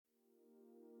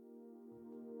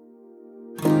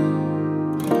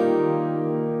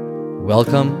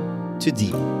Welcome to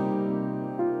Deep,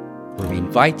 where we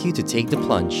invite you to take the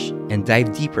plunge and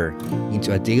dive deeper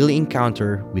into a daily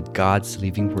encounter with God's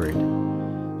living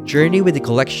Word. Journey with a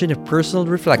collection of personal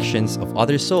reflections of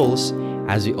other souls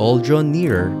as we all draw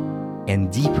nearer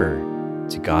and deeper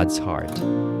to God's heart.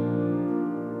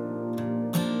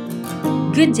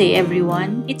 Good day,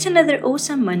 everyone. It's another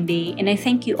awesome Monday, and I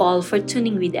thank you all for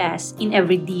tuning with us in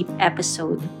every deep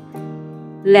episode.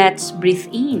 Let's breathe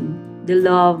in the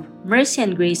love, mercy,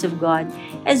 and grace of God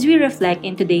as we reflect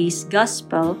in today's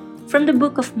Gospel from the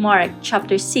book of Mark,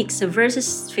 chapter 6,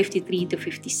 verses 53 to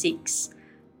 56.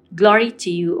 Glory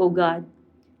to you, O God.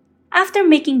 After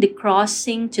making the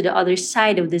crossing to the other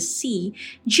side of the sea,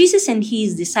 Jesus and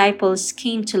his disciples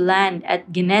came to land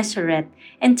at Gennesaret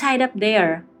and tied up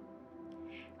there.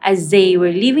 As they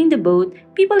were leaving the boat,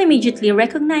 people immediately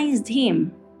recognized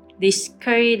him. They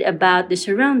scurried about the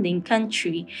surrounding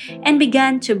country and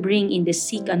began to bring in the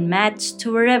sick on mats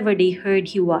to wherever they heard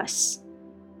he was.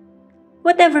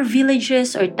 Whatever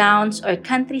villages or towns or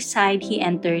countryside he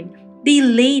entered, they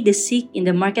laid the sick in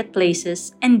the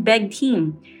marketplaces and begged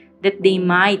him that they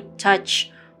might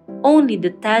touch only the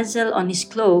tassel on his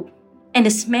cloak, and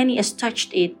as many as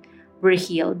touched it were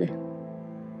healed.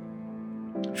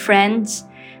 Friends,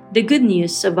 the good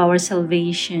news of our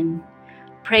salvation.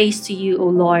 Praise to you, O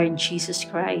Lord Jesus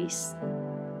Christ.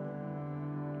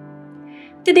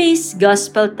 Today's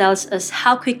Gospel tells us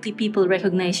how quickly people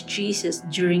recognized Jesus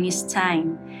during his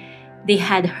time. They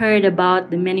had heard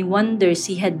about the many wonders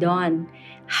he had done,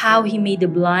 how he made the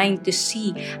blind to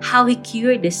see, how he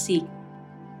cured the sick.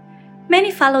 Many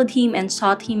followed him and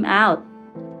sought him out.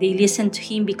 They listened to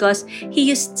him because he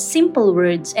used simple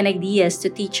words and ideas to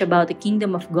teach about the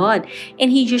kingdom of God,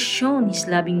 and he just shone his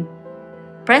loving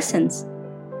presence,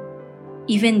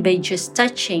 even by just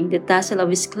touching the tassel of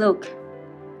his cloak.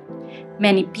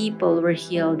 Many people were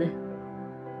healed.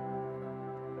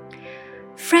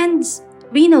 Friends,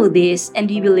 we know this and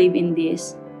we believe in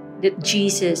this, that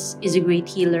Jesus is a great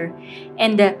healer,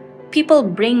 and the people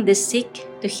bring the sick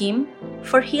to him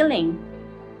for healing.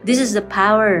 This is the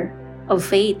power of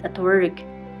faith at work.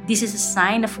 This is a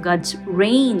sign of God's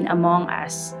reign among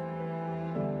us.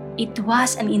 It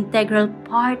was an integral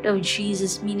part of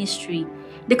Jesus' ministry.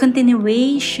 The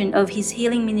continuation of his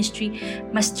healing ministry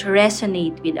must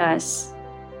resonate with us.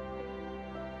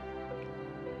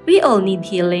 We all need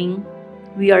healing.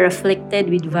 We are afflicted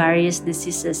with various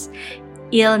diseases,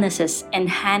 illnesses, and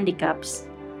handicaps,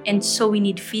 and so we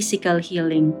need physical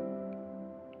healing.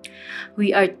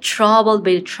 We are troubled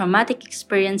by traumatic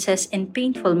experiences and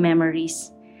painful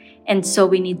memories, and so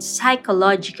we need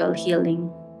psychological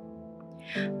healing.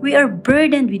 We are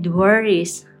burdened with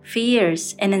worries,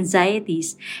 fears, and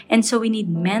anxieties, and so we need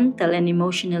mental and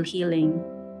emotional healing.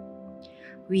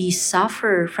 We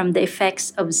suffer from the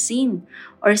effects of sin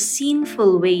or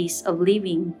sinful ways of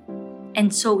living,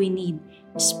 and so we need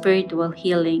spiritual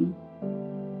healing.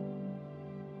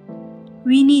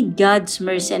 We need God's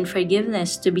mercy and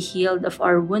forgiveness to be healed of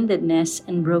our woundedness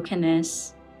and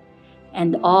brokenness.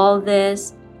 And all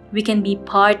this, we can be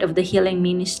part of the healing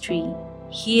ministry.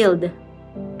 Healed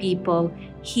people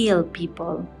heal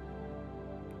people.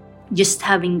 Just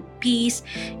having peace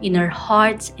in our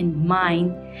hearts and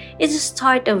mind is a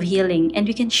start of healing, and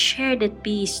we can share that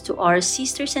peace to our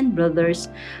sisters and brothers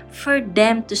for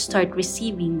them to start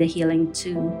receiving the healing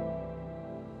too.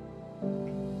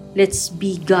 Let's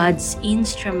be God's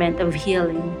instrument of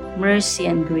healing, mercy,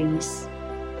 and grace.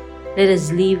 Let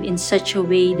us live in such a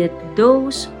way that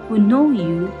those who know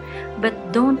you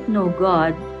but don't know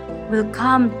God will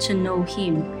come to know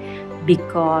him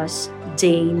because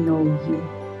they know you.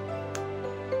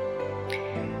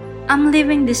 I'm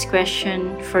leaving this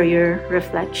question for your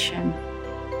reflection.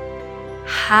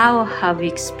 How have you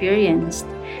experienced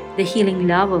the healing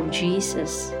love of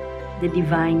Jesus, the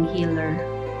divine healer?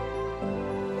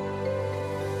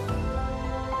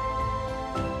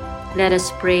 Let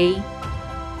us pray.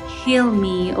 Heal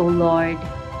me, O Lord,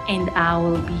 and I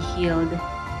will be healed.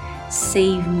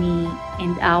 Save me,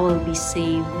 and I will be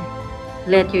saved.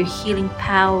 Let your healing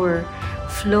power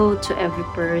flow to every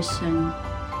person.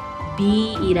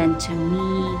 Be it unto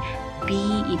me, be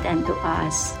it unto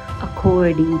us,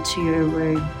 according to your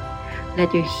word.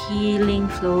 Let your healing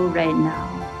flow right now.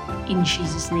 In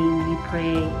Jesus' name we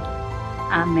pray.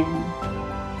 Amen.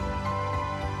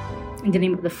 In the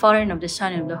name of the Father, and of the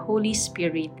Son, and of the Holy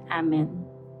Spirit. Amen.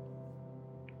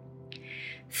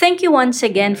 Thank you once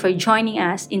again for joining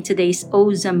us in today's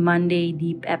Awesome Monday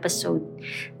Deep episode.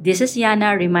 This is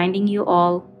Yana reminding you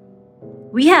all,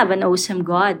 we have an awesome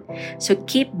God, so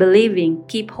keep believing,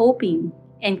 keep hoping,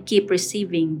 and keep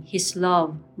receiving His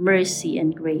love, mercy,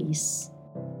 and grace.